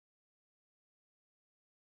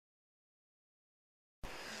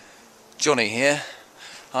Johnny here.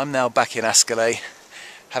 I'm now back in Ascalais,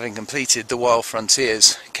 having completed the Wild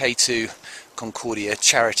Frontiers K2 Concordia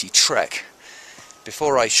charity trek.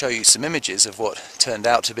 Before I show you some images of what turned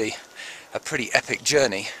out to be a pretty epic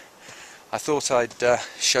journey, I thought I'd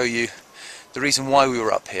show you the reason why we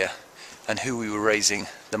were up here and who we were raising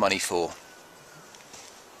the money for.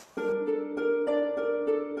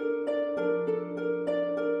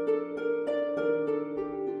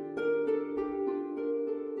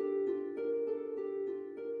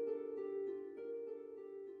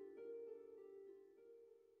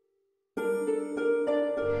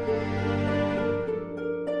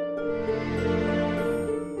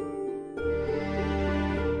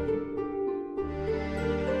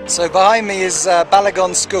 So behind me is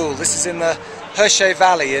Balagon School. This is in the Hirsche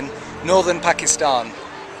Valley in northern Pakistan.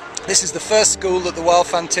 This is the first school that the Wild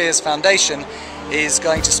Frontiers Foundation is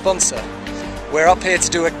going to sponsor. We're up here to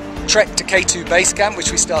do a trek to K2 Base Camp,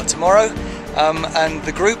 which we start tomorrow, and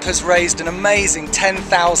the group has raised an amazing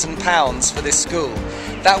 £10,000 for this school.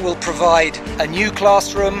 That will provide a new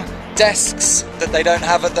classroom, desks that they don't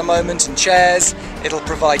have at the moment, and chairs. It'll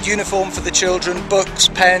provide uniform for the children, books,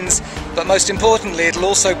 pens, but most importantly it'll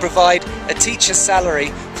also provide a teacher's salary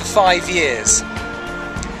for 5 years.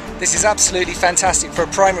 This is absolutely fantastic for a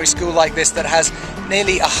primary school like this that has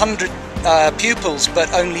nearly 100 pupils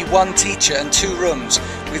but only one teacher and 2 rooms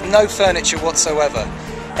with no furniture whatsoever.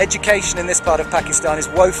 Education in this part of Pakistan is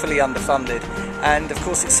woefully underfunded, and of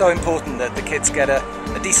course it's so important that the kids get a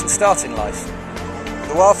decent start in life.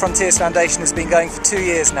 The Wild Frontiers Foundation has been going for 2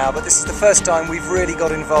 years now, but this is the first time we've really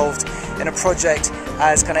got involved in a project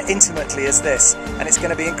as kind of intimately as this, and it's going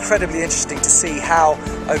to be incredibly interesting to see how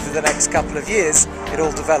over the next couple of years it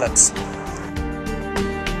all develops.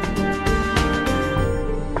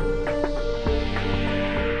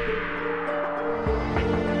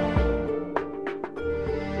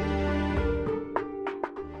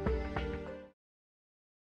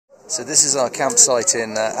 So this is our campsite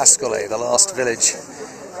in Ascalais, the last village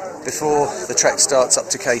before the trek starts up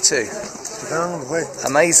to K2.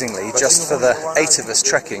 Amazingly, just for the 8 of us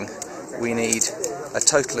trekking, we need a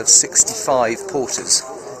total of 65 porters.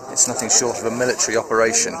 It's nothing short of a military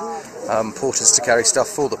operation. Porters to carry stuff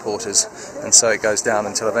for the porters, and so it goes down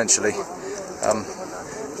until eventually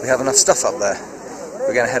we have enough stuff up there.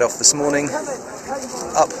 We're going to head off this morning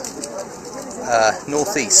up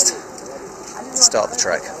northeast to start the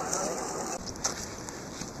trek.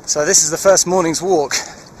 So this is the first morning's walk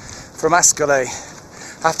from Ascalais.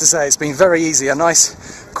 I have to say it's been very easy, a nice,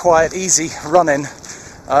 quiet, easy run-in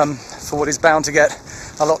for what is bound to get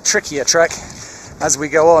a lot trickier trek. As we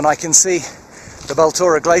go on, I can see the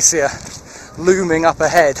Baltoro Glacier looming up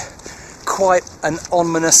ahead. Quite an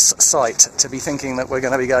ominous sight to be thinking that we're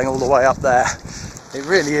going to be going all the way up there. It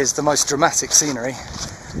really is the most dramatic scenery,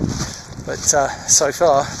 but so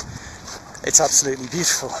far it's absolutely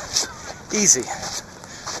beautiful. Easy.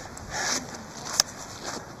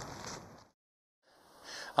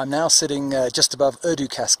 I'm now sitting just above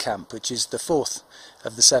Urdukas camp, which is the 4th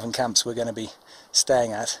of the 7 camps we're going to be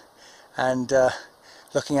staying at, and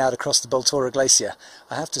looking out across the Baltoro Glacier.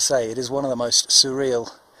 I have to say it is one of the most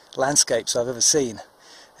surreal landscapes I've ever seen.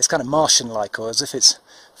 It's kind of Martian-like, or as if it's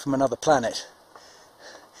from another planet.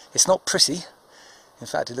 It's not pretty, in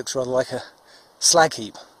fact it looks rather like a slag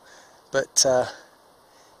heap, but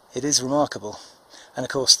it is remarkable. And of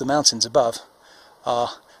course the mountains above are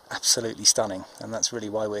absolutely stunning, and that's really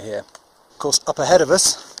why we're here. Of course, up ahead of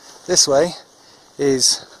us, this way,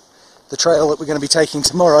 is the trail that we're going to be taking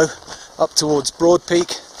tomorrow up towards Broad Peak,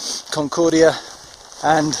 Concordia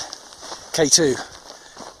and K2.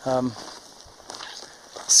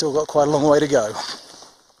 Still got quite a long way to go.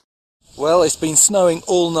 Well, it's been snowing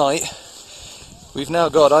all night. We've now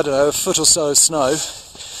got, I don't know, a foot or so of snow,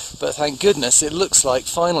 but thank goodness it looks like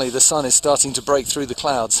finally the sun is starting to break through the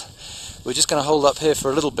clouds. We're just going to hold up here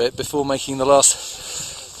for a little bit before making the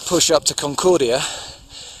last push up to Concordia,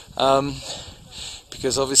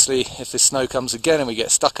 because obviously if this snow comes again and we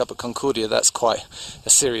get stuck up at Concordia, that's quite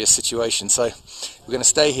a serious situation. So we're going to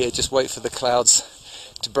stay here, just wait for the clouds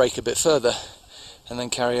to break a bit further and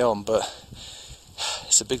then carry on, but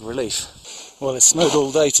it's a big relief. Well, it's snowed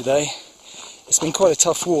all day today. It's been quite a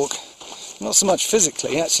tough walk. Not so much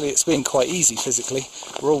physically, actually it's been quite easy physically.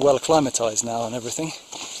 We're all well acclimatised now and everything.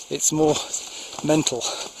 It's more mental,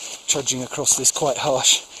 trudging across this quite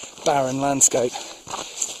harsh, barren landscape.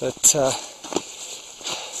 But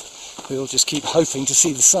we'll just keep hoping to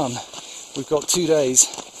see the sun. We've got 2 days,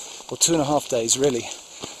 or 2.5 days really,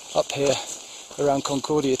 up here around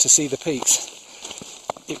Concordia to see the peaks.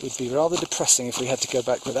 It would be rather depressing if we had to go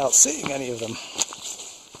back without seeing any of them.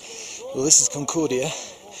 Well, this is Concordia.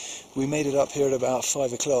 We made it up here at about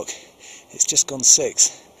 5 o'clock. It's just gone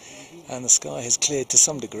 6 and the sky has cleared to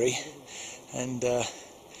some degree, and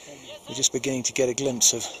we're just beginning to get a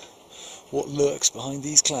glimpse of what lurks behind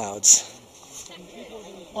these clouds.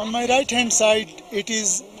 On my right hand side it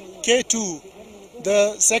is K2,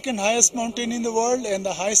 the second highest mountain in the world and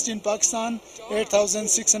the highest in Pakistan,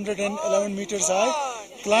 8,611 meters high,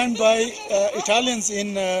 climbed by Italians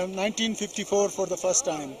in 1954 for the first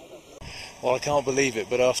time. Well, I can't believe it,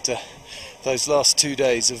 but after those last 2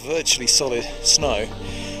 days of virtually solid snow,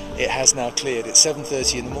 it has now cleared. It's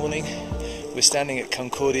 7:30 in the morning. We're standing at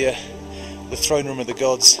Concordia, the throne room of the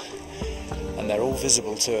gods, and they're all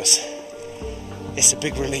visible to us. It's a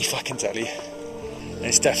big relief, I can tell you. And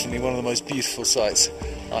it's definitely one of the most beautiful sights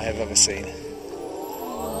I have ever seen.